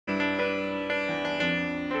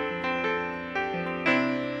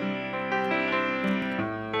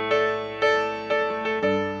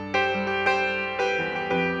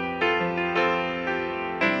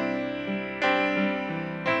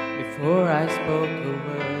spoke a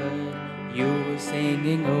word, you were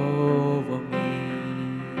singing over me.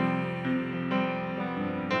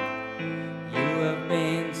 You have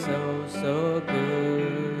been so, so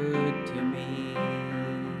good to me.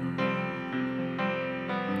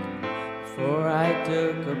 Before I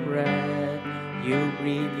took a breath, you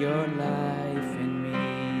breathed your life in me.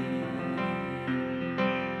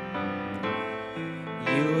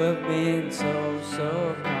 You have been so,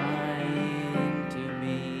 so kind to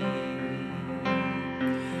me.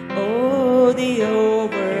 Oh, the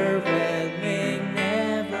overwhelming,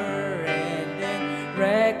 never-ending,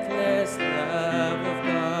 reckless love of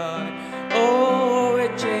God. Oh,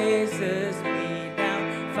 it chases me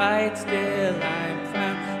down, fights till I'm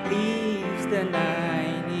found, leaves the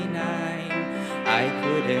 99. I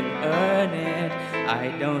couldn't earn it, I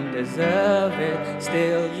don't deserve it,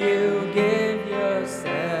 still you give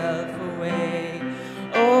yourself away.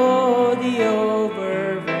 Oh, the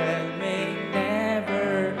overwhelming,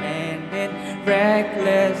 never-ending,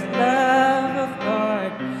 reckless love of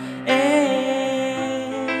God.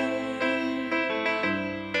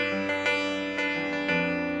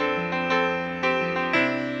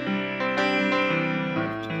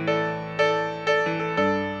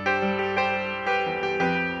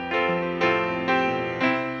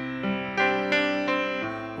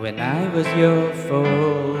 When I was your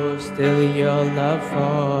foe, still your love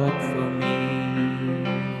fought for me.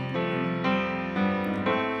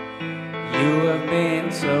 You have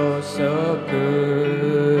been so, so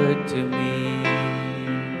good to me.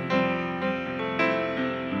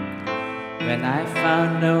 When I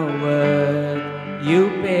found no word, you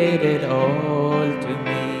paid it all to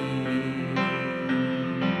me.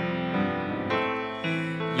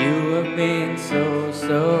 You have been so,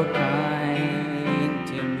 so kind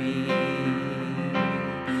to me.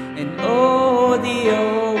 And oh, the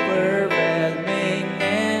overwhelming,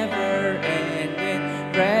 never-ending,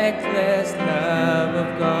 reckless love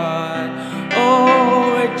of God.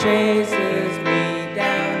 Oh, it chases me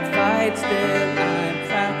down, fights till I'm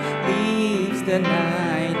found, leaves the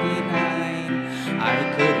 99.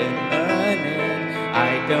 I couldn't earn it,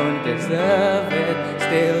 I don't deserve it,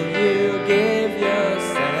 still you give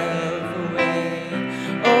yourself away.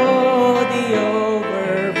 Oh, the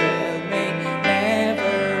overwhelming,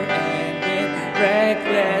 never-ending,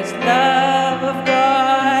 reckless love of God.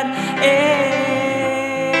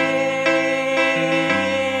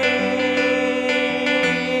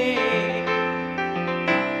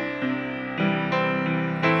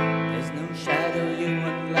 There's no shadow you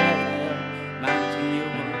won't light up, mountain you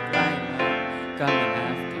won't climb up, coming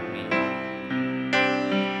after me.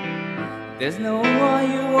 There's no wall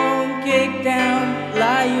you won't kick down,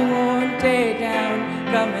 lie you won't tear down,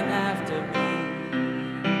 coming after me.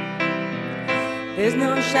 There's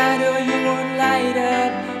no shadow you won't light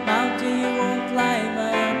up, mountain you won't climb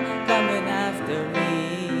up, coming after me.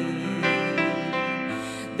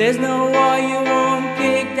 There's no wall you won't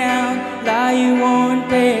kick down, lie you won't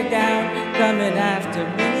tear down, coming after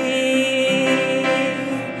me.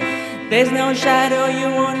 There's no shadow you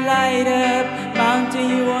won't light up, mountain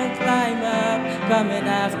you won't climb up, coming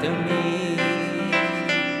after me.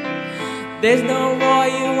 There's no wall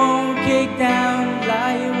you won't kick down,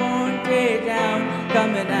 lie you won't tear down,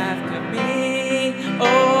 coming after me.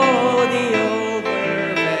 Oh, the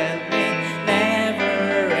overwhelming,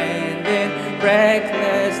 never-ending,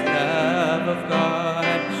 reckless love of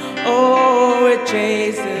God. Oh, it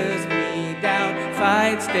chases me down,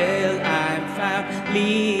 fights till I'm found,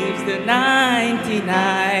 leaves the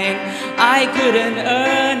 99. I couldn't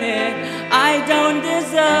earn it, I don't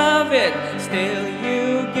deserve it, still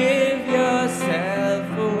you give yourself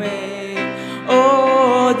away.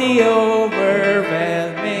 Oh, the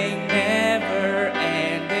overwhelming,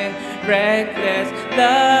 never-ending, reckless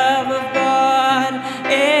love of God.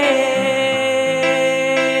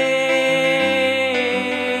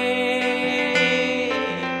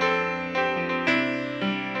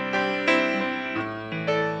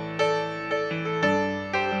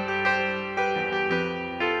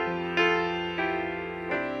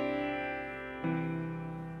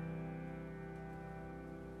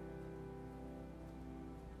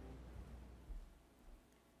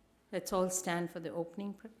 Let's all stand for the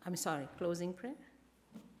closing prayer.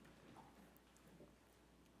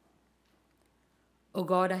 O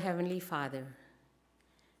God, our Heavenly Father,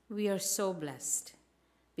 we are so blessed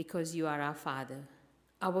because you are our Father,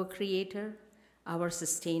 our Creator, our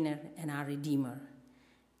Sustainer, and our Redeemer.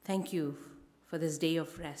 Thank you for this day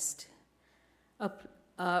of rest, a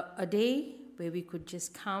day where we could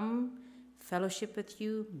just come, fellowship with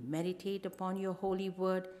you, meditate upon your holy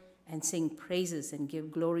word, and sing praises and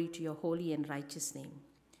give glory to your holy and righteous name.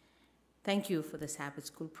 Thank you for the Sabbath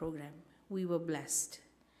School program. We were blessed.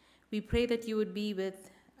 We pray that you would be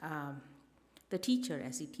with the teacher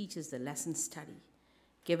as he teaches the lesson study.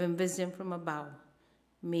 Give him wisdom from above.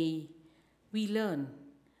 May we learn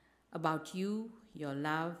about you, your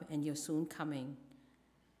love, and your soon coming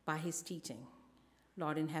by his teaching.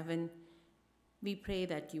 Lord in heaven, we pray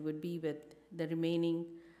that you would be with the remaining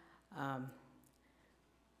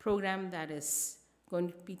program that is going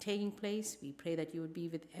to be taking place. We pray that you would be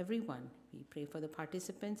with everyone. We pray for the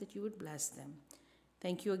participants that you would bless them.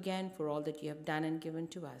 Thank you again for all that you have done and given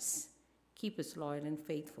to us. Keep us loyal and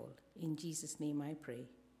faithful. In Jesus' name I pray.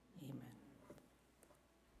 Amen.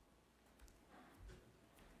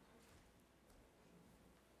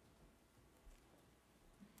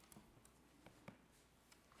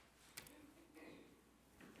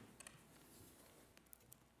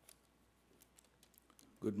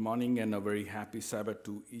 Good morning and a very happy Sabbath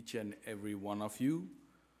to each and every one of you,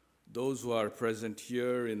 those who are present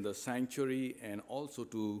here in the sanctuary, and also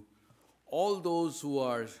to all those who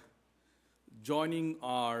are joining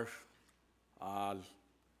our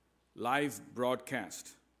live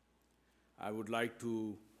broadcast. I would like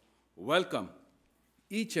to welcome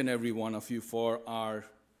each and every one of you for our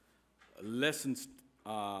lesson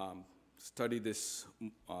study this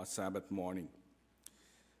Sabbath morning.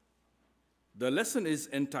 The lesson is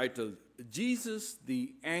entitled, Jesus,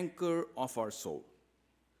 the Anchor of Our Soul.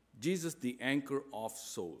 Jesus, the Anchor of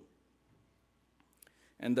Soul.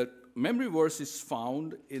 And the memory verse is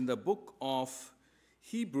found in the book of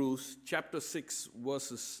Hebrews, chapter 6,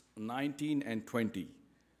 verses 19 and 20.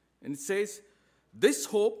 And it says, "This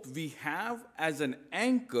hope we have as an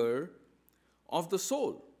anchor of the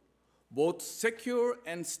soul, both secure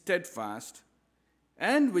and steadfast,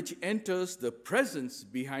 and which enters the presence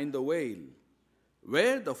behind the veil,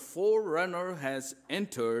 where the forerunner has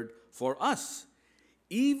entered for us,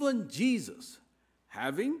 even Jesus,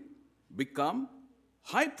 having become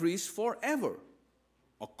high priest forever,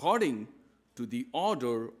 according to the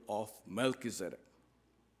order of Melchizedek."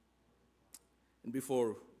 And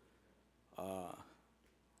before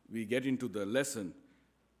we get into the lesson,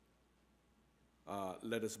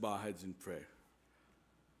 let us bow our heads in prayer.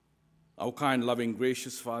 Our kind, loving,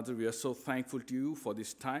 gracious Father, we are so thankful to you for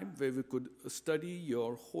this time where we could study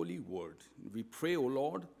your holy word. We pray, O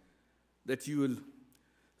Lord, that you will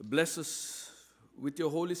bless us with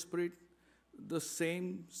your Holy Spirit, the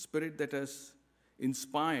same Spirit that has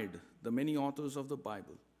inspired the many authors of the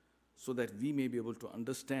Bible, so that we may be able to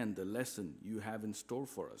understand the lesson you have in store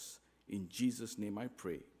for us. In Jesus' name I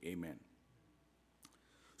pray, amen.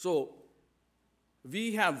 So,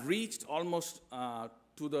 we have reached almost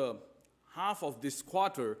to the half of this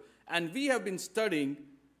quarter, and we have been studying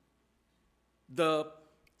the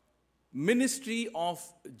ministry of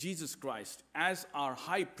Jesus Christ as our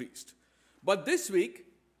high priest. But this week,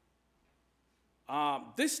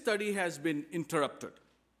 this study has been interrupted.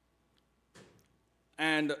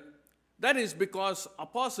 And that is because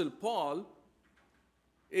Apostle Paul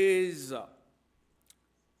is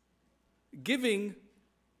giving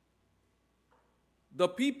the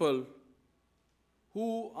people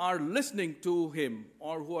who are listening to him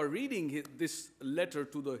or who are reading this letter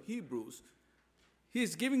to the Hebrews, he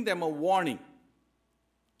is giving them a warning.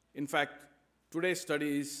 In fact, today's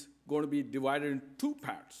study is going to be divided in two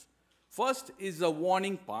parts. First is the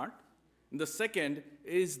warning part, and the second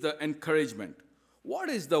is the encouragement. What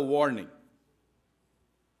is the warning?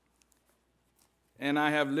 And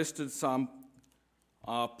I have listed some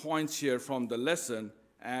points here from the lesson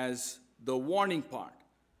as the warning part.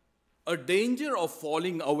 A danger of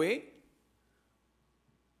falling away,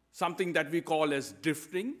 something that we call as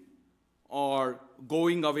drifting or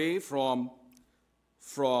going away from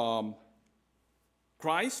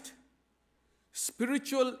Christ,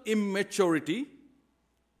 spiritual immaturity,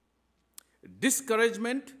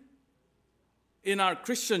 discouragement in our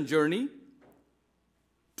Christian journey,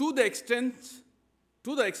 to the extent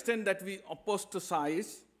that we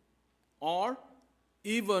apostatize or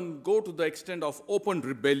even go to the extent of open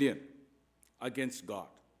rebellion against God.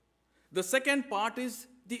 The second part is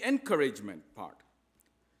the encouragement part.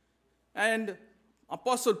 And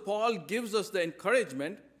Apostle Paul gives us the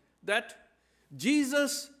encouragement that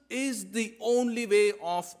Jesus is the only way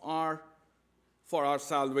for our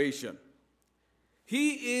salvation.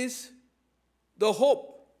 He is the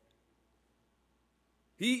hope.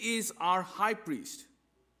 He is our high priest.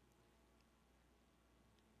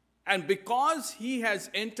 And because he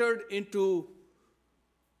has entered into,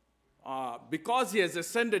 because he has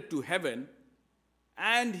ascended to heaven,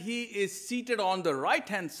 and he is seated on the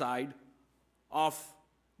right-hand side of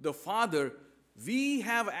the Father, we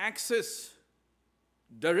have access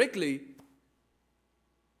directly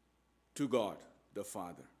to God the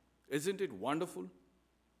Father. Isn't it wonderful?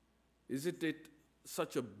 Isn't it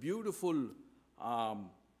such a beautiful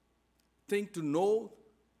thing to know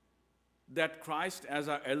that Christ, as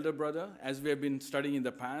our elder brother, as we have been studying in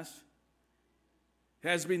the past,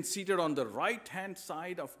 has been seated on the right-hand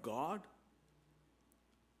side of God?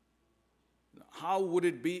 How would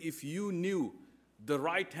it be if you knew the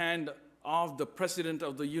right hand of the President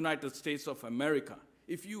of the United States of America?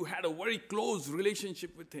 If you had a very close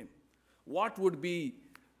relationship with him, what would be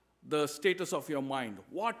the status of your mind?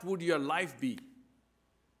 What would your life be?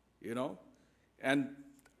 You know? And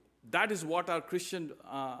that is what our Christian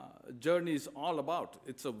journey is all about.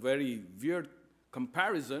 It's a very weird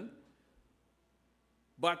comparison,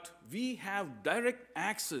 but we have direct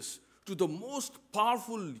access to the most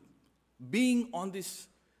powerful being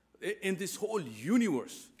in this whole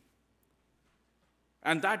universe.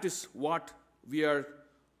 And that is what we are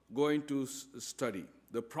going to study.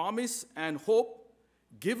 The promise and hope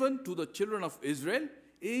given to the children of Israel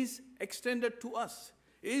is extended to us,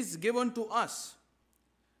 is given to us.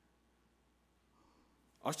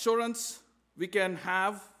 Assurance we can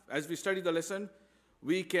have, as we study the lesson,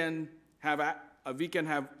 we can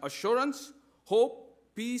have assurance, hope,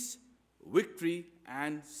 peace, victory,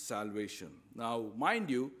 and salvation. Now, mind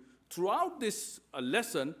you, throughout this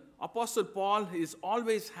lesson, Apostle Paul is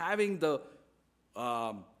always having the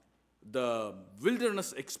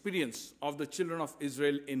wilderness experience of the children of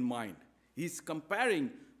Israel in mind. He's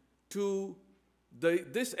comparing to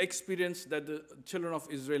this experience that the children of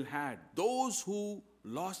Israel had. Those who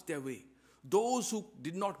lost their way, those who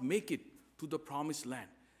did not make it to the promised land.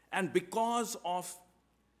 And because of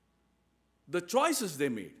the choices they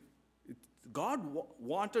made, God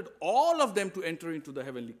wanted all of them to enter into the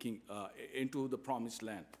heavenly into the promised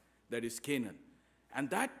land, that is Canaan. And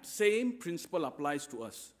that same principle applies to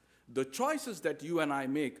us. The choices that you and I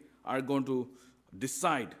make are going to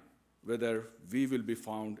decide whether we will be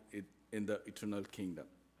found in the eternal kingdom.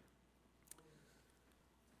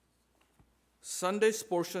 Sunday's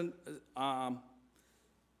portion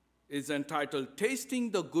is entitled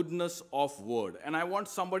Tasting the Goodness of Word. And I want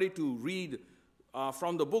somebody to read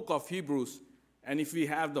from the book of Hebrews. And if we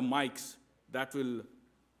have the mics, that will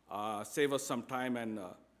save us some time and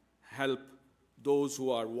help those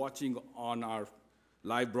who are watching on our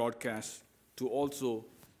live broadcast to also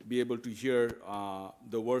be able to hear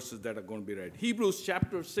the verses that are going to be read. Hebrews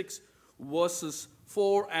chapter 6, verses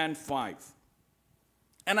 4 and 5.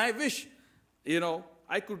 And I wish,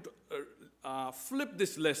 I could flip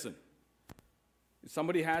this lesson. If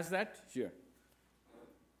somebody has that, here.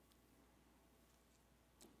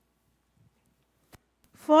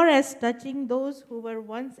 For as touching those who were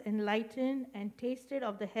once enlightened and tasted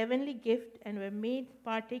of the heavenly gift and were made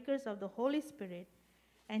partakers of the Holy Spirit,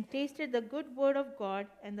 and tasted the good word of God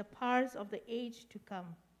and the powers of the age to come.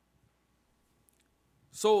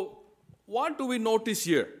 So, what do we notice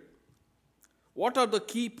here? What are the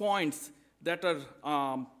key points that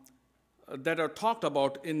are talked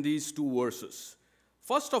about in these two verses?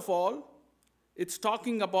 First of all, it's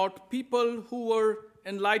talking about people who were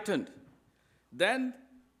enlightened. Then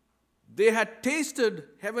they had tasted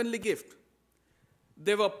heavenly gift.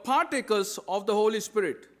 They were partakers of the Holy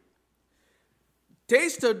Spirit,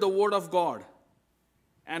 tasted the word of God.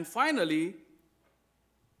 And finally,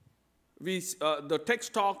 the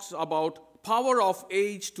text talks about power of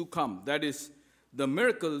age to come. That is, the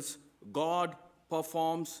miracles God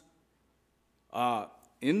performs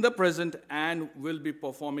in the present and will be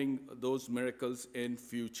performing those miracles in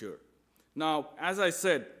future. Now, as I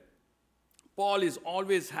said, Paul is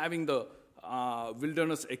always having the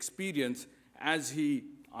wilderness experience as he,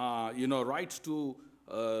 writes to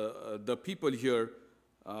the people here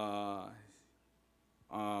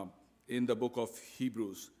in the book of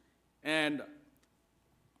Hebrews. And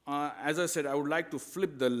as I said, I would like to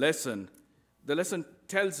flip the lesson. The lesson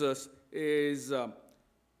tells us is,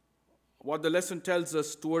 what the lesson tells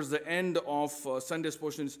us towards the end of Sunday's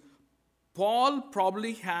portion is, Paul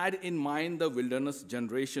probably had in mind the wilderness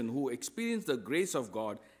generation who experienced the grace of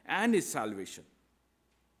God and his salvation.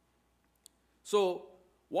 So,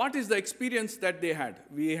 what is the experience that they had?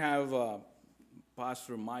 We have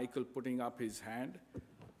Pastor Michael putting up his hand.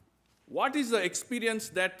 What is the experience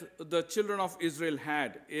that the children of Israel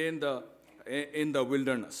had in the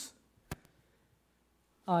wilderness?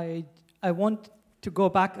 I want to go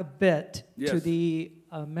back a bit Yes. to the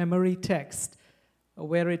memory text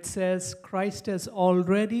where it says Christ has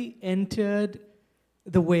already entered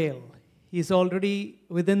the veil. He's already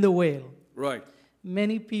within the veil. Right.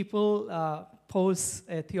 Many people pose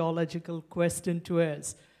a theological question to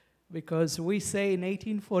us. because we say in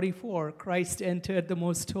 1844, Christ entered the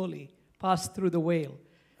most holy, passed through the veil.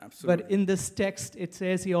 Absolutely. But in this text, it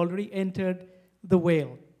says he already entered the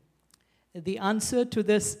veil. The answer to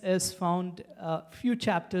this is found a few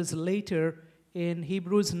chapters later in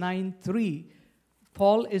Hebrews 9:3.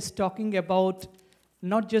 Paul is talking about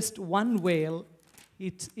not just one veil,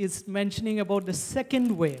 it is mentioning about the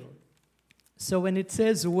second veil. So when it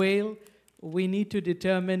says veil, we need to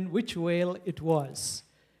determine which veil it was.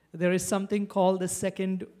 There is something called the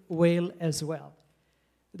second veil as well.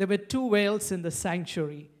 There were two veils in the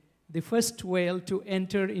sanctuary. The first veil to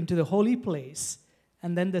enter into the holy place,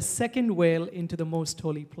 and then the second veil into the most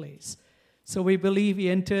holy place. So we believe he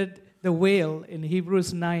entered the veil in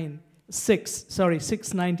Hebrews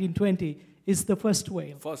 6:19-20 is the first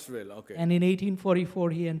veil. First veil, okay. And in 1844,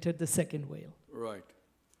 he entered the second veil. Right.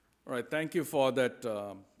 All right, thank you for that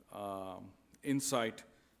insight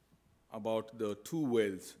about the two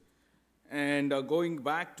veils. And going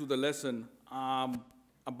back to the lesson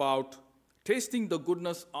about tasting the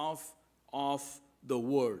goodness of the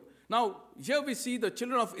word. Now, here we see the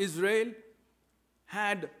children of Israel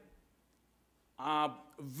had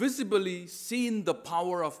visibly seen the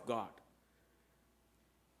power of God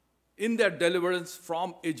in their deliverance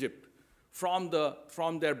from Egypt, from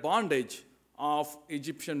their bondage of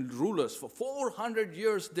Egyptian rulers. For 400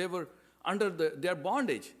 years, they were under their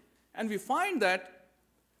bondage. And we find that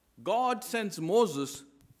God sends Moses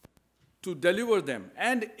to deliver them.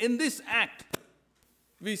 And in this act,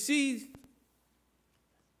 we see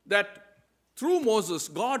that through Moses,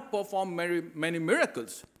 God performed many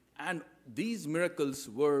miracles. And these miracles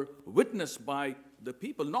were witnessed by the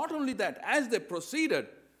people. Not only that, as they proceeded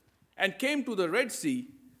and came to the Red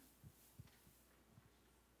Sea,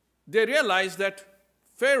 they realized that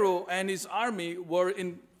Pharaoh and his army were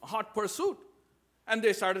in hot pursuit. And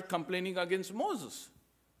they started complaining against Moses.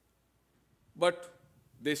 But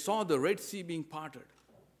they saw the Red Sea being parted.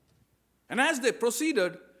 And as they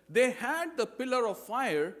proceeded, they had the pillar of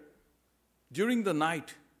fire during the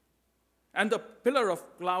night and the pillar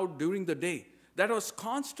of cloud during the day that was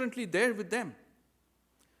constantly there with them.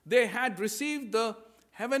 They had received the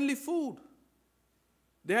heavenly food.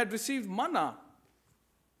 They had received manna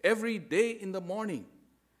every day in the morning.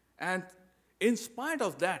 And in spite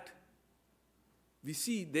of that, we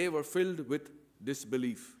see they were filled with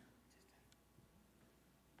disbelief.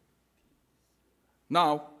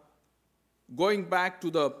 Now, going back to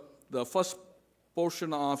the first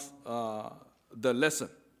portion of the lesson,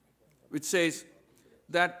 which says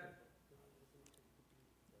that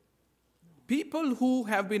people who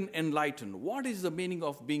have been enlightened, what is the meaning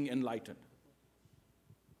of being enlightened?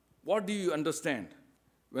 What do you understand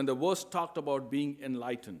when the verse talked about being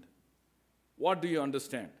enlightened? What do you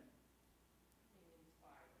understand?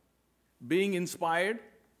 Being inspired.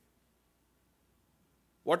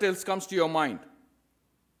 What else comes to your mind?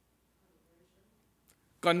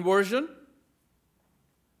 Conversion.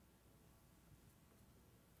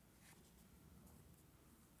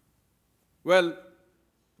 Well,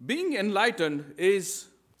 being enlightened is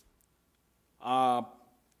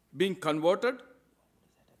being converted,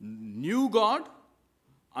 knew God,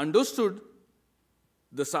 understood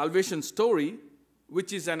the salvation story,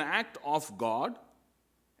 which is an act of God,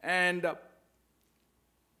 and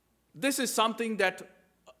this is something that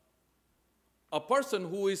a person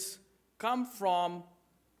who is come from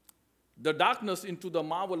the darkness into the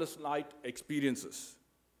marvelous light experiences.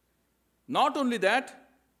 Not only that,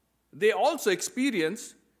 they also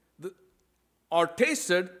experienced or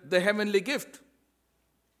tasted the heavenly gift.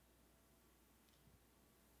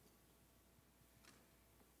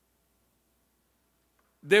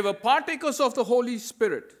 They were partakers of the Holy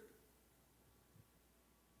Spirit.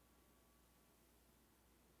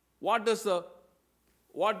 What does the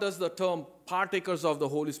term partakers of the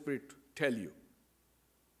Holy Spirit tell you?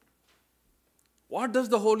 What does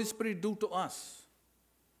the Holy Spirit do to us?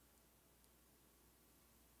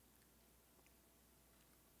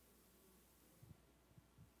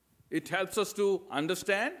 It helps us to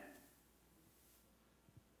understand.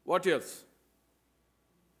 What else?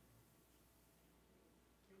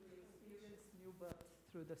 Experience new birth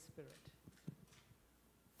through the Spirit.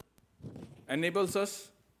 Enables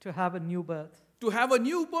us To have a new birth. to have a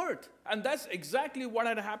new birth. And that's exactly what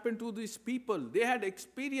had happened to these people. They had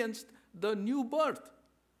experienced the new birth.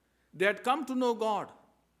 They had come to know God.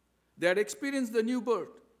 They had experienced the new birth.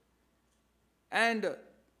 And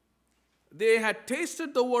they had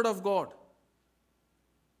tasted the word of God.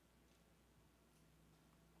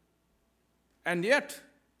 And yet,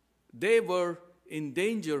 they were in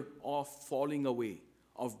danger of falling away,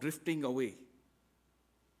 of drifting away.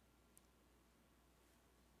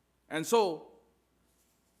 And so,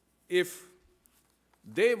 if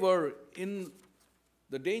they were in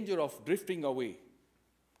the danger of drifting away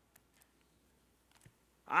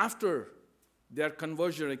after their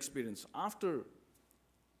conversion experience, after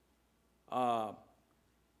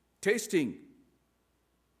tasting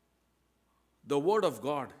the Word of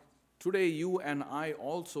God, today you and I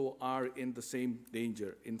also are in the same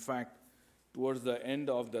danger. In fact, towards the end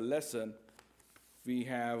of the lesson, we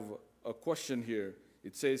have a question here.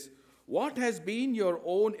 It says, what has been your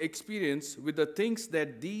own experience with the things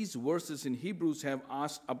that these verses in Hebrews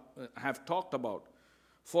have talked about?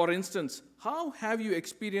 For instance, how have you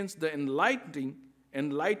experienced the enlightening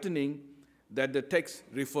that the text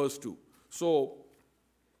refers to? So,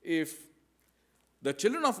 if the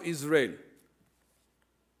children of Israel,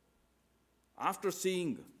 after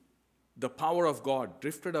seeing the power of God,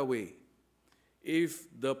 drifted away, if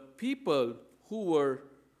the people who were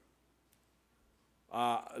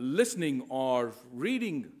listening or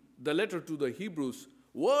reading the letter to the Hebrews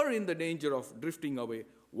were in the danger of drifting away,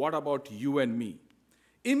 what about you and me?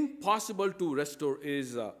 Impossible to restore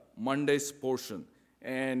is Monday's portion.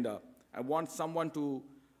 And I want someone to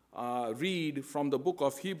read from the book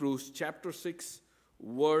of Hebrews, chapter 6,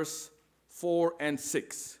 verse 4 and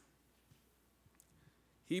 6.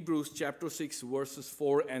 Hebrews chapter 6, verses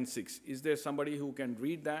 4 and 6. Is there somebody who can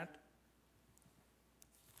read that?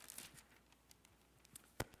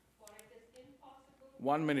 For it is impossible.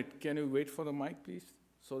 1 minute. Can you wait for the mic, please?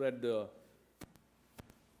 So that the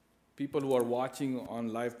people who are watching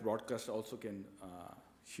on live broadcast also can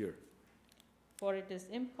hear. For it is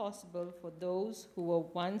impossible for those who were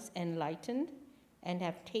once enlightened and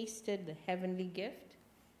have tasted the heavenly gift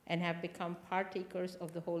and have become partakers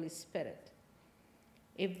of the Holy Spirit,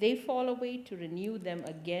 if they fall away, to renew them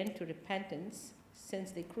again to repentance,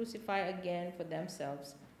 since they crucify again for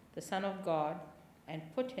themselves the Son of God and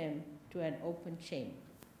put him to an open shame.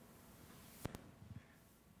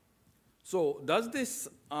 So, does this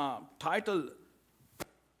title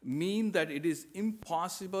mean that it is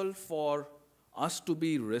impossible for us to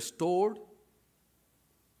be restored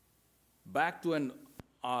back to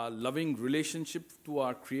a loving relationship to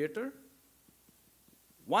our Creator?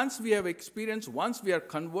 Once we have experienced, once we are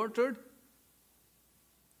converted,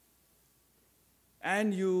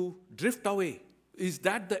 and you drift away, is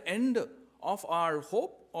that the end of our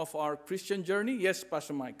hope, of our Christian journey? Yes,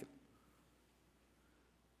 Pastor Michael.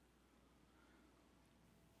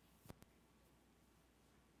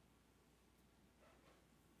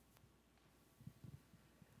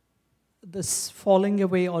 This falling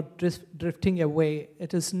away or drifting away,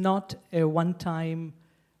 it is not a one-time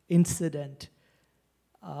incident.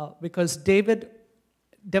 Because David,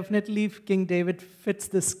 definitely King David fits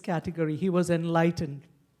this category. He was enlightened.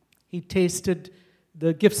 He tasted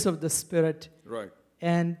the gifts of the Spirit. Right.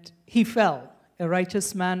 And he fell. A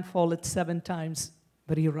righteous man falleth 7 times,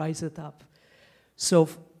 but he riseth up. So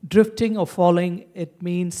drifting or falling, it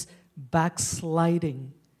means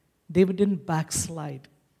backsliding. David didn't backslide.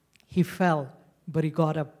 He fell, but he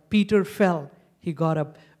got up. Peter fell, he got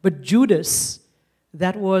up. But Judas,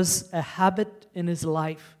 that was a habit in his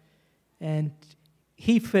life, and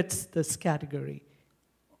he fits this category.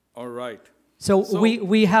 All right. So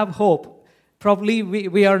we have hope. Probably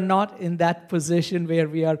we are not in that position where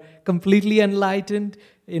we are completely enlightened,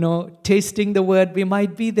 tasting the word. We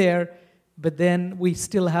might be there, but then we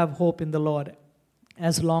still have hope in the Lord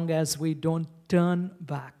as long as we don't turn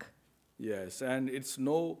back. Yes, and it's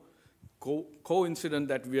no coincidence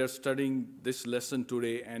that we are studying this lesson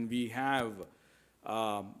today, and we have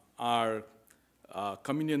our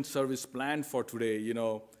communion service planned for today.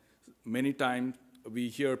 Many times we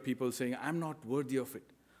hear people saying, I'm not worthy of it.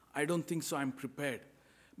 I don't think so, I'm prepared.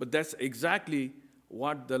 But that's exactly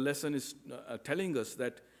what the lesson is telling us,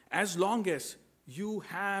 that as long as you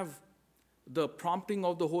have the prompting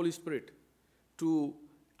of the Holy Spirit to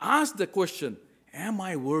ask the question, am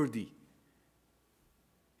I worthy?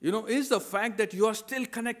 Is the fact that you are still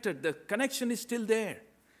connected, the connection is still there.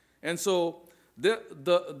 And so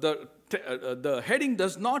the heading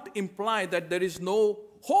does not imply that there is no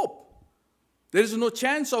hope. There is no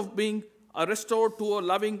chance of being restored to a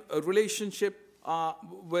loving relationship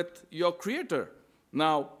with your Creator.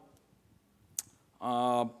 Now,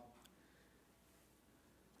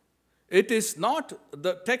 it is not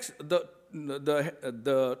the text.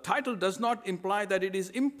 The title does not imply that it is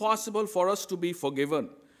impossible for us to be forgiven,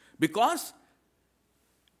 because,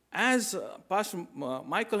 as Pastor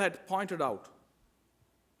Michael had pointed out,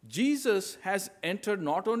 Jesus has entered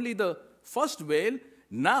not only the first veil,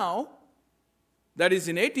 now, that is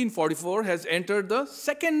in 1844, has entered the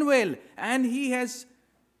second veil, and he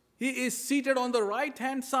He is seated on the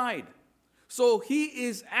right-hand side. So he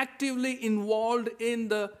is actively involved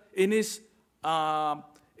in his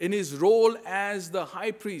role as the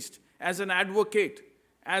high priest, as an advocate,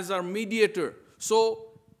 as our mediator.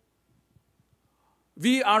 So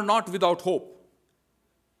we are not without hope.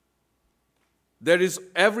 There is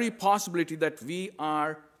every possibility that we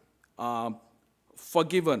are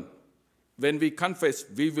forgiven. When we confess,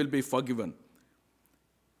 we will be forgiven.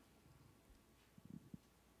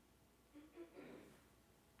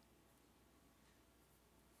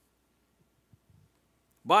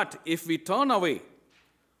 But if we turn away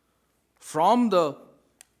from the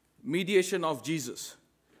mediation of Jesus,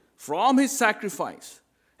 from his sacrifice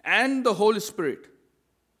and the Holy Spirit,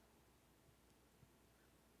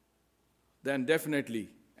 then definitely,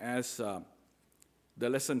 as the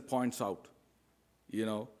lesson points out, we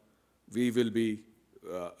will be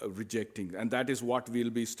rejecting. And that is what we'll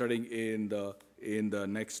be studying in the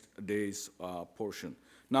next day's portion.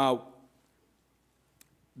 Now,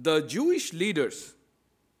 the Jewish leaders,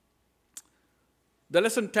 the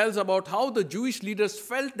lesson tells about how the Jewish leaders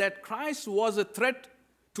felt that Christ was a threat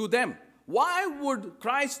to them. Why would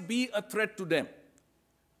Christ be a threat to them?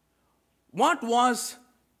 What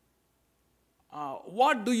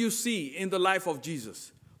do you see in the life of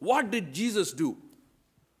Jesus? What did Jesus do?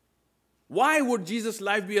 Why would Jesus'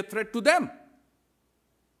 life be a threat to them?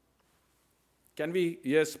 Can we?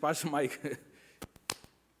 Yes, Pastor Mike.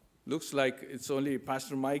 Looks like it's only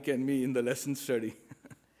Pastor Mike and me in the lesson study.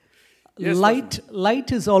 Yes,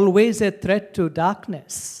 light is always a threat to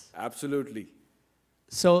darkness. Absolutely.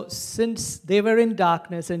 So since they were in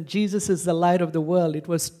darkness and Jesus is the light of the world, it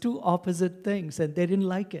was two opposite things and they didn't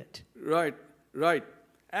like it. Right.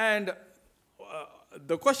 And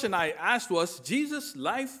the question I asked was, Jesus'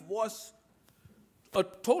 life was a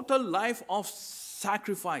total life of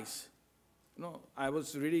sacrifice. I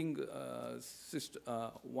was reading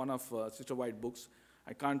one of Sister White's books.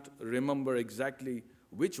 I can't remember exactly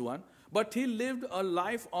which one, but he lived a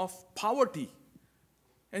life of poverty.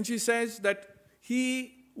 And she says that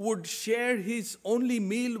he would share his only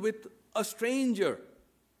meal with a stranger.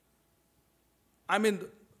 I mean,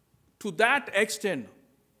 to that extent,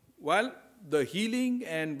 well, the healing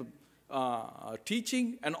and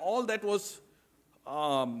teaching and all that was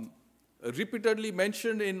repeatedly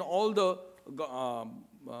mentioned in all the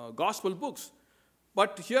gospel books.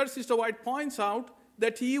 But here Sister White points out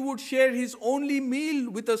that he would share his only meal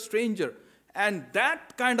with a stranger. And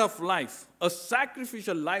that kind of life, a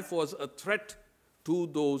sacrificial life, was a threat to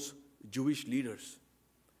those Jewish leaders.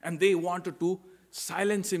 And they wanted to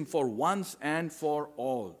silence him for once and for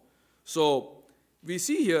all. So we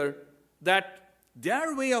see here that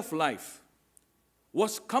their way of life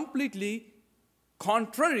was completely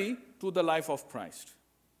contrary to the life of Christ.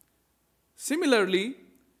 Similarly,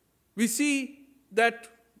 we see that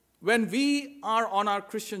when we are on our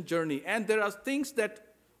Christian journey and there are things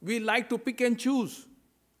that we like to pick and choose,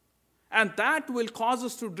 and that will cause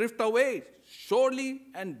us to drift away, surely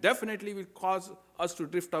and definitely will cause us to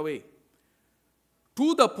drift away,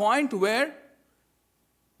 to the point where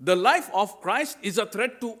the life of Christ is a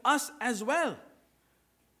threat to us as well,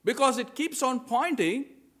 because it keeps on pointing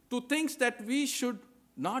to things that we should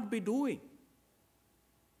not be doing.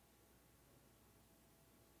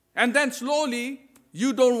 And then slowly,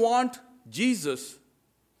 you don't want Jesus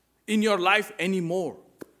in your life anymore.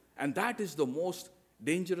 And that is the most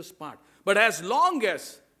dangerous part. But as long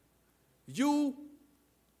as you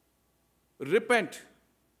repent,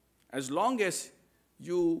 as long as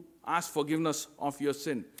you ask forgiveness of your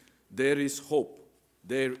sin, there is hope.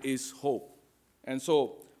 There is hope. And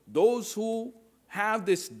so, those who have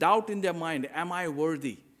this doubt in their mind, am I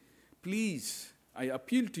worthy? Please, I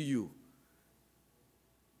appeal to you,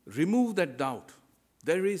 remove that doubt.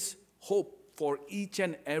 There is hope for each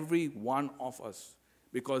and every one of us,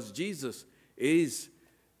 because Jesus is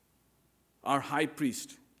our high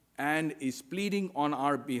priest and is pleading on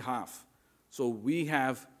our behalf. So we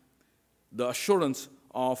have the assurance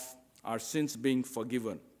of our sins being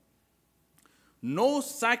forgiven. No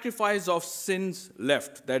sacrifice of sins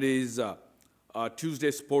left. That is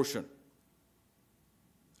Tuesday's portion.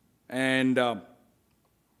 And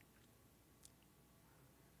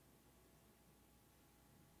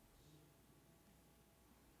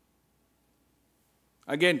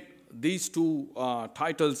again, these two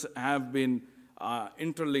titles have been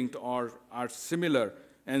interlinked or are similar.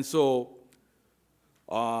 And so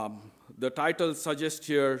the title suggests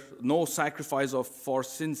here, no sacrifice for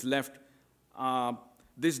sins left.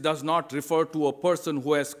 This does not refer to a person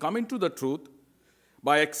who has come into the truth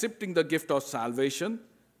by accepting the gift of salvation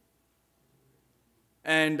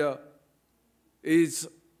and is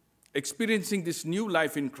experiencing this new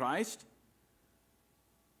life in Christ.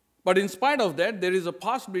 But in spite of that, there is a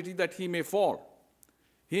possibility that he may fall.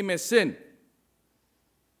 He may sin.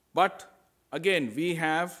 But again, we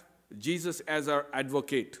have Jesus as our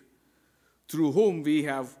advocate, through whom we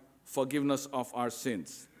have forgiveness of our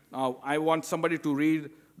sins. Now, I want somebody to read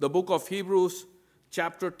the book of Hebrews,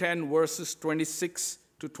 chapter 10, verses 26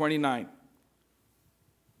 to 29.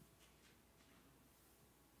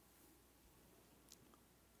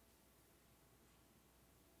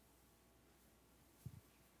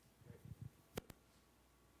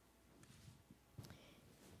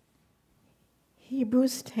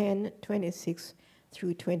 Hebrews 10:26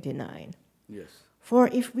 through 29. Yes. For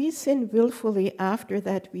if we sin willfully after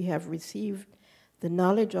that we have received the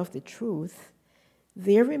knowledge of the truth,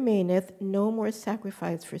 there remaineth no more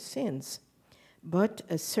sacrifice for sins, but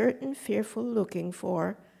a certain fearful looking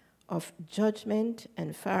for of judgment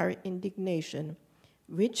and fiery indignation,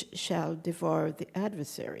 which shall devour the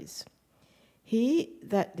adversaries. He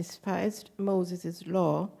that despised Moses'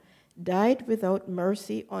 law died without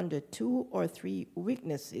mercy under 2 or 3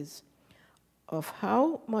 witnesses. Of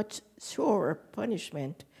how much surer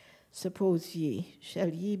punishment, suppose ye, shall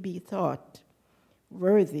ye be thought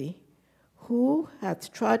worthy, who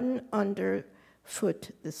hath trodden under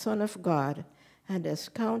foot the Son of God, and has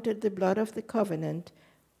counted the blood of the covenant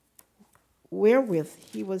wherewith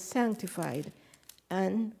he was sanctified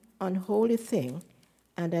an unholy thing,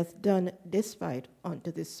 and hath done despite unto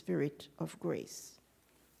the Spirit of grace.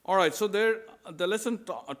 All right, so there the lesson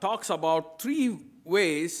talks about 3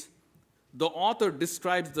 ways the author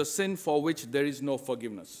describes the sin for which there is no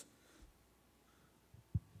forgiveness.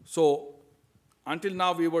 So, until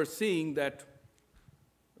now we were seeing that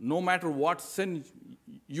no matter what sin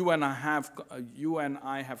you and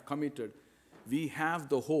I have committed, we have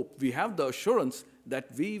the hope, we have the assurance that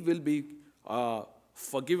we will be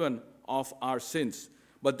forgiven of our sins.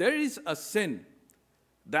 But there is a sin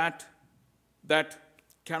that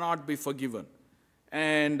cannot be forgiven.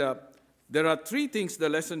 And there are 3 things the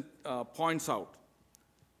lesson points out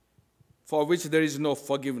for which there is no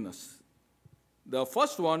forgiveness. The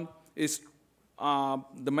first one is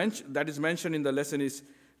that is mentioned in the lesson is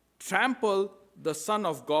trample the Son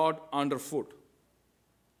of God underfoot.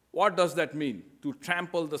 What does that mean, to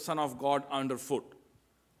trample the Son of God underfoot?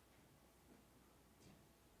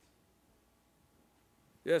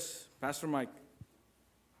 Yes, Pastor Mike.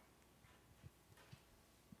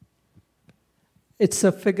 It's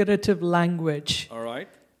a figurative language. All right.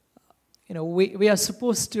 You know, we are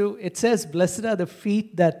supposed to, it says, blessed are the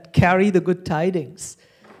feet that carry the good tidings.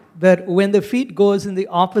 But when the feet goes in the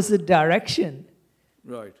opposite direction,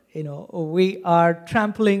 Right. you know, we are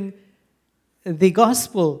trampling the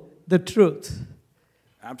gospel, the truth.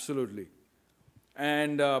 Absolutely.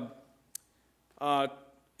 And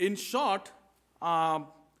in short,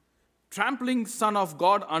 trampling Son of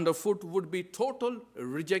God underfoot would be total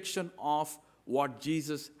rejection of what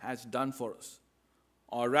Jesus has done for us.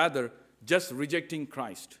 Or rather, just rejecting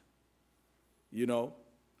Christ. You know,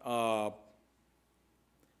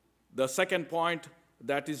 the second point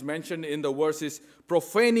that is mentioned in the verse is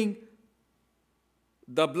profaning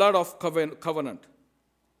the blood of covenant.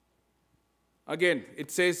 Again,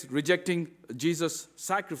 it says rejecting Jesus'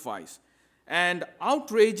 sacrifice and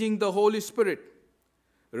outraging the Holy Spirit,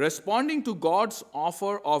 responding to God's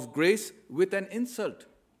offer of grace with an insult.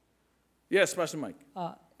 Yes, Pastor Mike.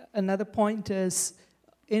 Another point is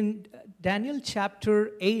in Daniel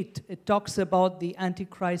chapter 8, it talks about the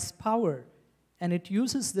Antichrist's power. And it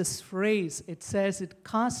uses this phrase, it says it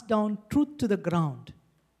casts down truth to the ground.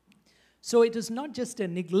 So it is not just a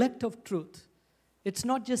neglect of truth. It's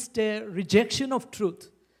not just a rejection of truth,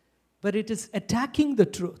 but it is attacking the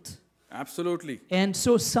truth. Absolutely. And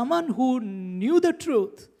so someone who knew the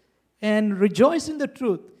truth and rejoiced in the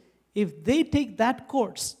truth, if they take that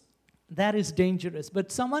course, that is dangerous.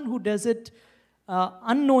 But someone who does it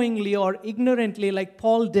unknowingly or ignorantly, like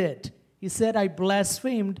Paul did, he said, I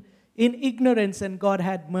blasphemed in ignorance and God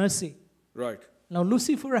had mercy. Right. Now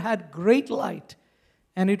Lucifer had great light,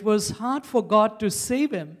 and it was hard for God to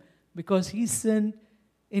save him because he sinned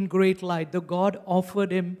in great light. The God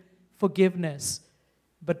offered him forgiveness,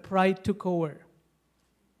 but pride took over.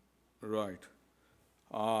 Right.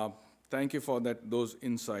 Thank you for those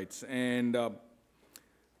insights. And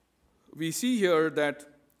we see here that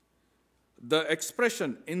the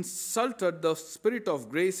expression insulted the Spirit of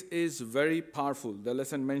grace is very powerful. The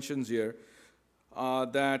lesson mentions here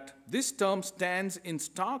that this term stands in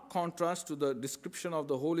stark contrast to the description of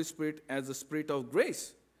the Holy Spirit as the Spirit of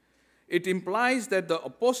grace. It implies that the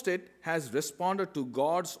apostate has responded to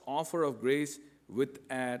God's offer of grace with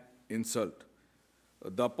an insult.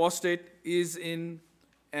 The apostate is in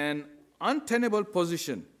an untenable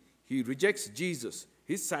position. He rejects Jesus,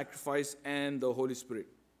 his sacrifice, and the Holy Spirit.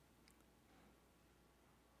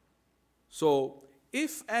 So,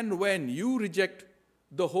 if and when you reject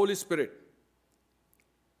the Holy Spirit,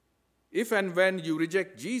 if and when you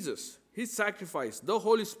reject Jesus, his sacrifice, the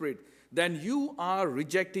Holy Spirit, then you are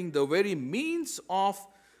rejecting the very means or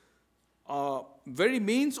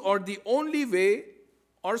the only way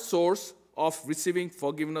or source of receiving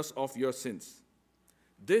forgiveness of your sins.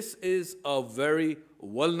 This is a very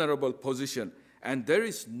vulnerable position, and there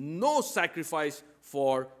is no sacrifice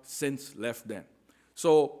for sins left then.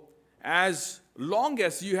 So, as long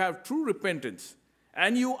as you have true repentance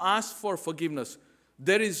and you ask for forgiveness,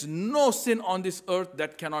 there is no sin on this earth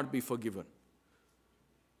that cannot be forgiven.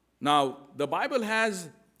 Now, the Bible has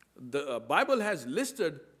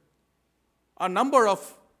listed a number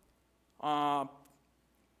of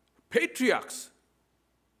patriarchs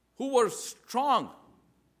who were strong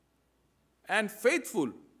and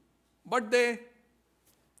faithful, but they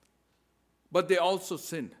also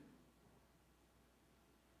sinned.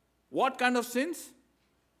 What kind of sins?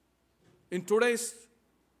 In today's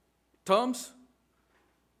terms,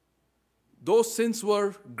 those sins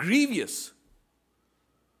were grievous.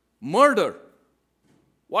 Murder.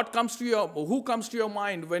 Who comes to your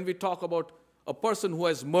mind when we talk about a person who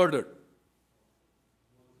has murdered?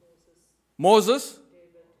 Moses?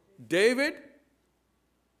 David?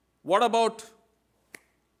 What about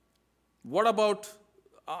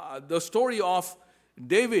the story of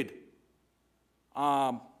David?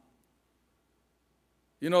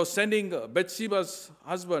 Sending Bathsheba's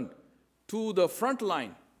husband to the front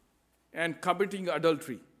line and committing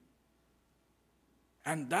adultery.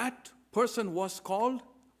 And that person was called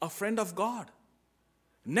a friend of God,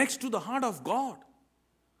 next to the heart of God.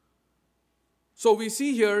 So we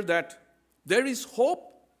see here that there is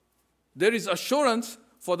hope, there is assurance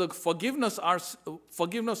for the forgiveness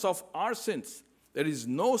of our sins. There is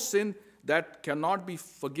no sin that cannot be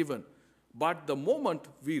forgiven. But the moment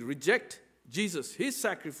we reject Jesus, his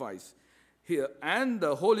sacrifice here, and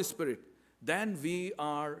the Holy Spirit, then we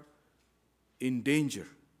are in danger.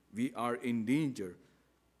 We are in danger.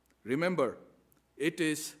 Remember, it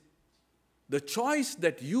is the choice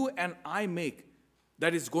that you and I make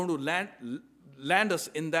that is going to land us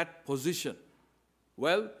in that position.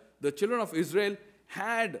 Well, the children of Israel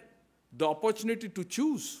had the opportunity to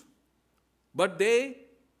choose, but they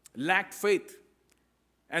lacked faith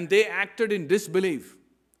and they acted in disbelief.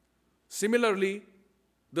 Similarly,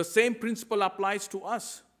 the same principle applies to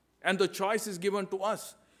us, and the choice is given to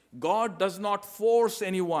us. God does not force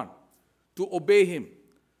anyone to obey him,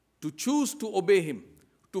 to choose to obey him,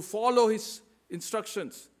 to follow his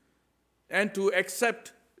instructions, and to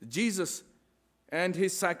accept Jesus and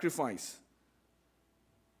his sacrifice.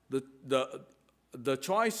 The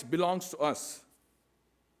choice belongs to us.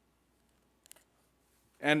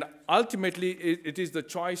 And ultimately, it is the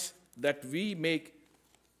choice that we make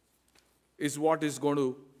is what is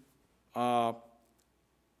going to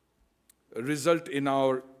result in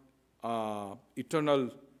our eternal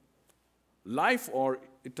life or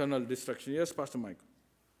eternal destruction. Yes, Pastor Mike.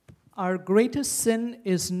 Our greatest sin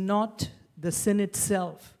is not the sin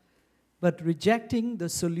itself, but rejecting the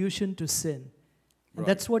solution to sin. And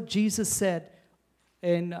that's what Jesus said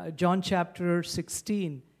in John chapter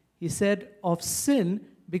 16. He said, of sin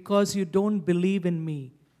because you don't believe in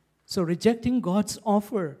me. So rejecting God's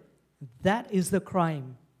offer, that is the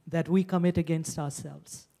crime that we commit against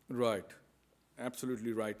ourselves. Right.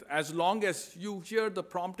 Absolutely right. As long as you hear the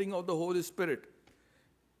prompting of the Holy Spirit,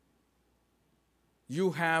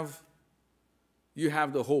 you have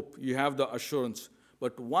the hope, you have the assurance.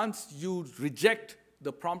 But once you reject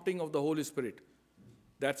the prompting of the Holy Spirit,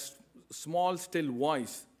 that small, still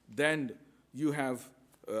voice, then you have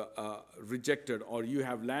rejected, or you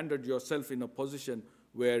have landed yourself in a position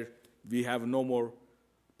where we have no more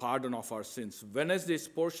pardon of our sins. Wednesday's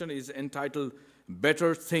portion is entitled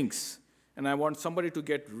Better Things. And I want somebody to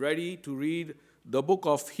get ready to read the book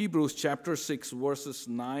of Hebrews chapter 6, verses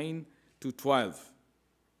 9 to 12.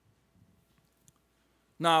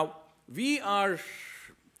 Now, we are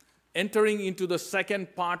entering into the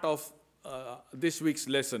second part of this week's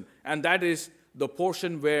lesson, and that is the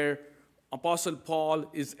portion where Apostle Paul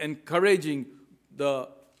is encouraging the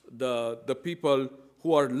people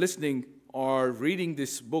who are listening or reading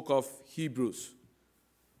this book of Hebrews.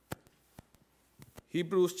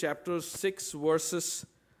 Hebrews chapter 6, verses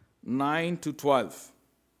 9 to 12.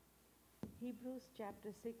 Hebrews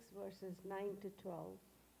chapter 6, verses 9 to 12.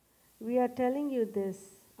 We are telling you this,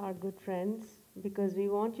 our good friends, because we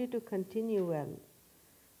want you to continue well.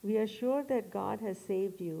 We are sure that God has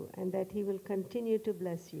saved you and that He will continue to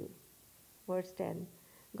bless you. Verse 10.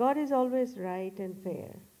 God is always right and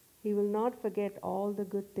fair. He will not forget all the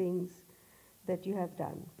good things that you have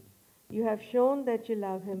done. You have shown that you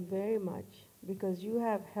love Him very much because you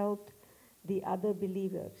have helped the other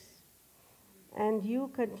believers, and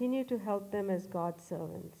you continue to help them as God's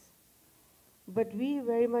servants. But we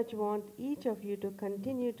very much want each of you to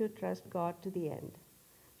continue to trust God to the end.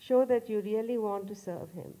 Show that you really want to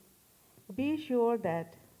serve Him. Be sure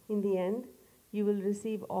that in the end you will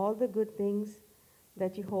receive all the good things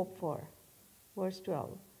that you hope for. Verse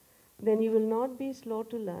 12. Then you will not be slow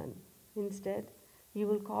to learn. Instead, you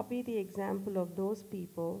will copy the example of those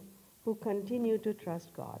people who continue to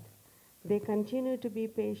trust God. They continue to be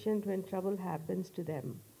patient when trouble happens to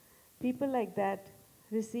them. People like that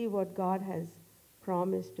receive what God has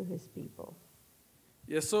promised to His people.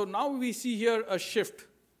 Yes, so now we see here a shift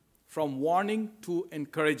from warning to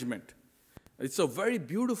encouragement. It's a very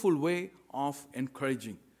beautiful way of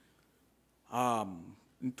encouraging.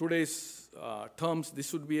 In today's terms,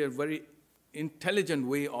 this would be a very intelligent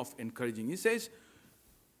way of encouraging. He says,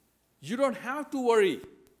 you don't have to worry.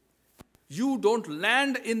 You don't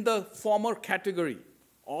land in the former category.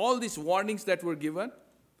 All these warnings that were given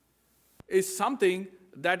is something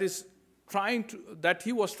that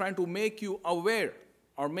he was trying to make you aware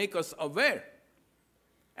or make us aware.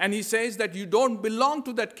 And he says that you don't belong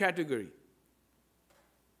to that category.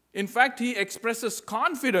 In fact, he expresses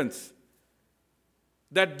confidence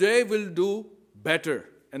that they will do better.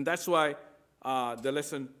 And that's why the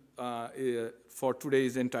lesson for today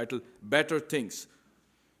is entitled Better Things.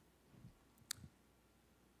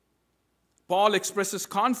 Paul expresses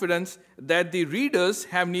confidence that the readers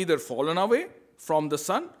have neither fallen away from the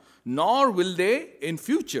Son, nor will they in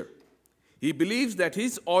future. He believes that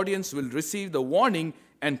his audience will receive the warning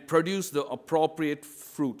and produce the appropriate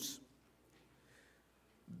fruits.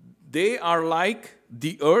 They are like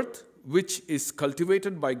the earth, which is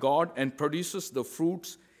cultivated by God and produces the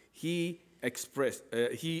fruits he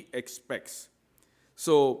expects.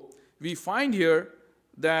 So we find here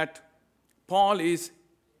that Paul is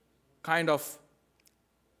kind of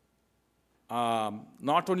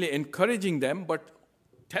not only encouraging them, but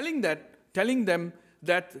telling them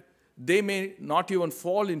that they may not even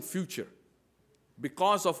fall in future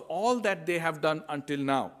because of all that they have done until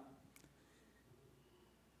now.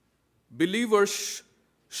 Believers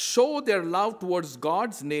show their love towards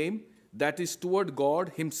God's name, that is toward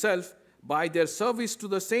God Himself, by their service to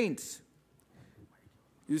the saints.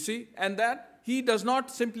 You see, and that He does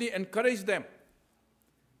not simply encourage them,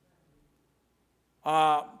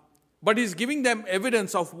 but He's giving them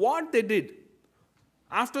evidence of what they did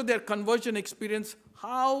after their conversion experience,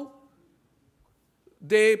 how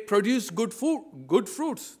they produce good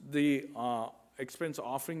fruits. The expense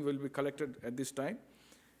offering will be collected at this time.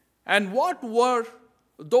 And what were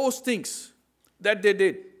those things that they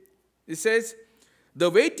did? It says, the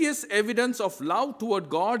weightiest evidence of love toward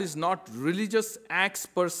God is not religious acts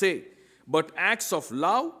per se, but acts of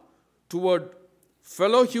love toward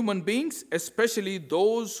fellow human beings, especially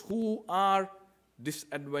those who are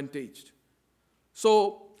disadvantaged.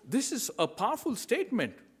 So this is a powerful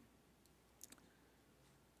statement.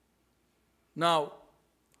 Now,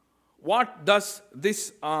 what does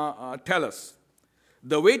this tell us?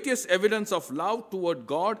 The weightiest evidence of love toward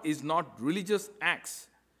God is not religious acts,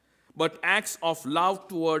 but acts of love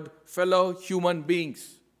toward fellow human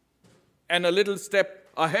beings. And a little step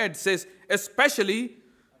ahead says, especially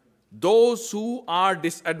those who are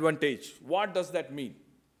disadvantaged. What does that mean?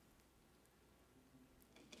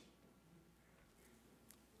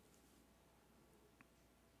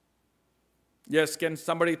 Yes, can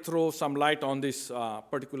somebody throw some light on this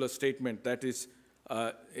particular statement that is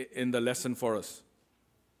in the lesson for us?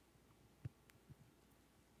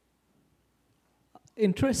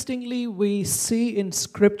 Interestingly, we see in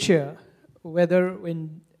Scripture, whether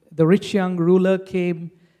when the rich young ruler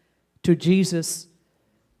came to Jesus,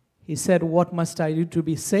 he said, "What must I do to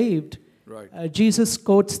be saved?" Right. Jesus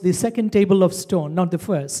quotes the second table of stone, not the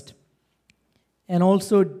first. And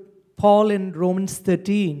also Paul in Romans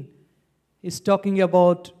 13 is talking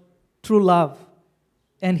about true love.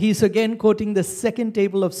 And he's again quoting the second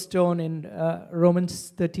table of stone in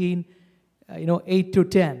Romans 13, 8 to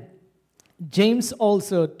 10. James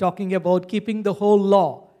also talking about keeping the whole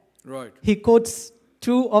law. Right. He quotes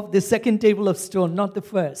two of the second table of stone, not the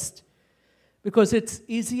first. Because it's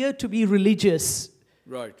easier to be religious.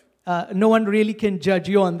 Right. No one really can judge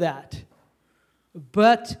you on that.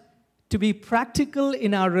 But to be practical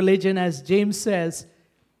in our religion, as James says,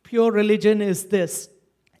 pure religion is this.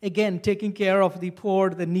 Again, taking care of the poor,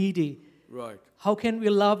 the needy. Right. how can we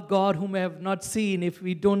love God whom we have not seen if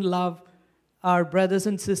we don't love our brothers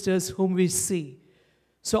and sisters whom we see?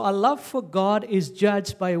 So our love for God is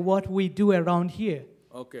judged by what we do around here.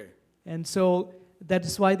 Okay. And so that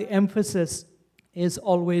is why the emphasis is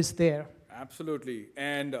always there. Absolutely.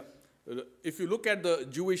 And if you look at the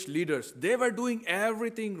Jewish leaders, they were doing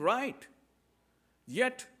everything right.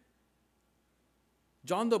 Yet,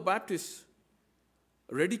 John the Baptist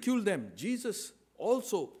ridiculed them. Jesus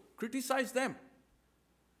also criticized them.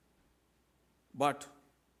 But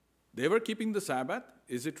they were keeping the Sabbath.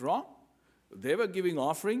 Is it wrong? They were giving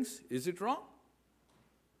offerings. Is it wrong?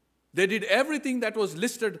 They did everything that was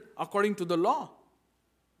listed according to the law.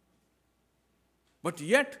 But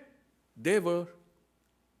yet, they were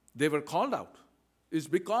called out. It's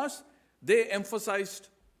because they emphasized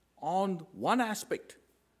on one aspect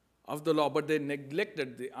of the law, but they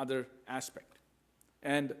neglected the other aspect.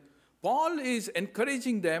 And Paul is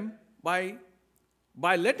encouraging them by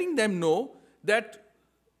letting them know that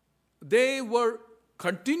they were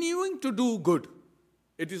continuing to do good.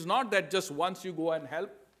 It is not that just once you go and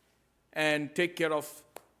help and take care of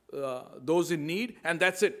those in need, and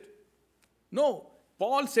that's it. No,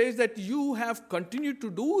 Paul says that you have continued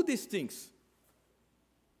to do these things.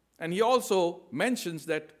 And he also mentions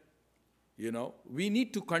that, we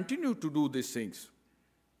need to continue to do these things.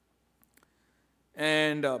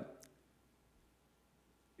 And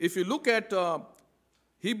if you look at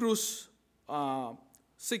Hebrews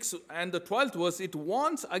 6 and the 12th verse, it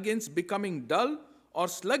warns against becoming dull or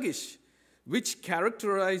sluggish, which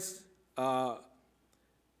characterizes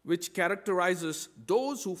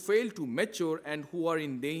those who fail to mature and who are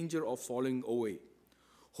in danger of falling away.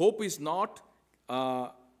 Hope is not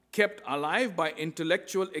kept alive by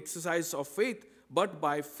intellectual exercise of faith, but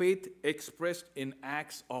by faith expressed in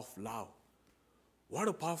acts of love. What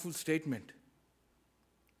a powerful statement.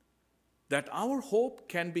 That our hope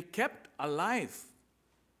can be kept alive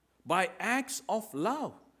by acts of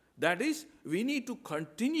love. That is, we need to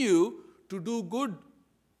continue to do good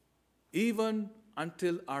even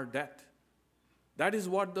until our death. That is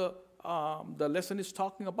what the lesson is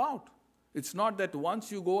talking about. It's not that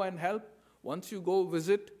once you go and help, once you go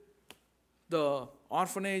visit the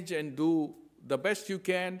orphanage and do the best you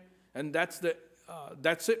can, and that's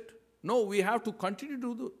it. No, we have to continue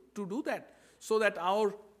to do that so that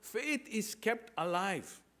our faith is kept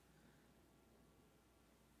alive.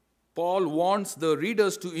 Paul wants the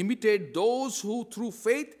readers to imitate those who through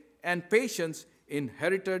faith and patience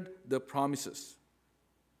inherited the promises.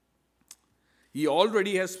 He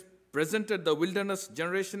already has presented the wilderness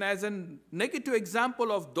generation as a negative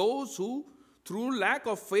example of those who, through lack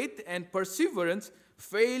of faith and perseverance,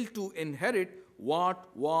 failed to inherit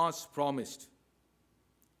what was promised.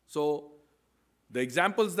 So, the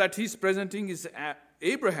examples that he's presenting is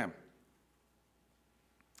Abraham.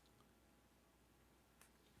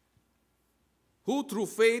 Who through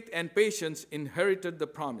faith and patience inherited the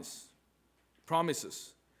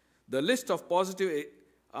promises. The list of positive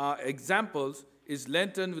examples is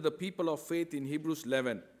lengthened with the people of faith in Hebrews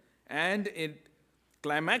 11, and it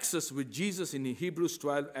climaxes with Jesus in Hebrews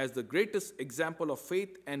 12 as the greatest example of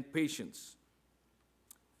faith and patience.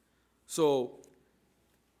 So,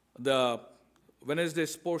 the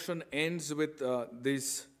Wednesday's portion ends with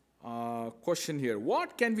this question here.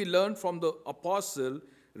 What can we learn from the apostle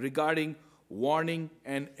regarding warning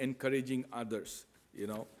and encouraging others?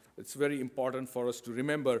 It's very important for us to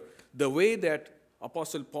remember the way that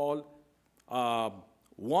Apostle Paul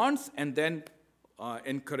warns and then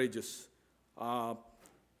encourages.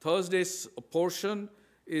 Thursday's portion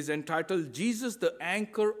is entitled, Jesus, the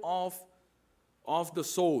Anchor of the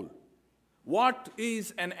Soul. What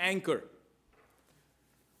is an anchor?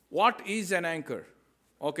 What is an anchor?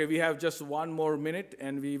 Okay, we have just one more minute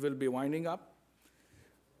and we will be winding up.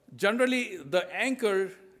 Generally, the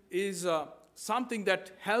anchor is something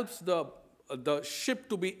that helps the ship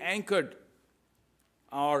to be anchored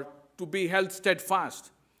or to be held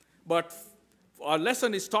steadfast. But our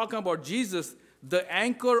lesson is talking about Jesus, the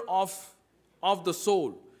anchor of the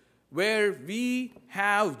soul, where we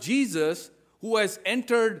have Jesus who has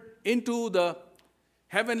entered into the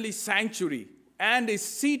heavenly sanctuary and is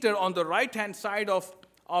seated on the right-hand side of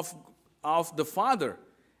the Father.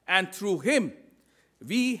 And through him,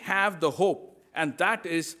 we have the hope, and that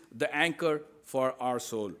is the anchor for our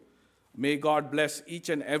soul. May God bless each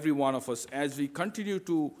and every one of us as we continue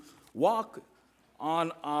to walk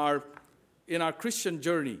in our Christian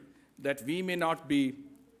journey, that we may not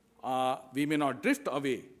drift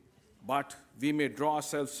away, but we may draw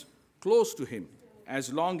ourselves close to him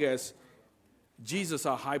as long as Jesus,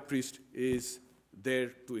 our high priest, is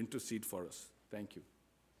there to intercede for us. Thank you.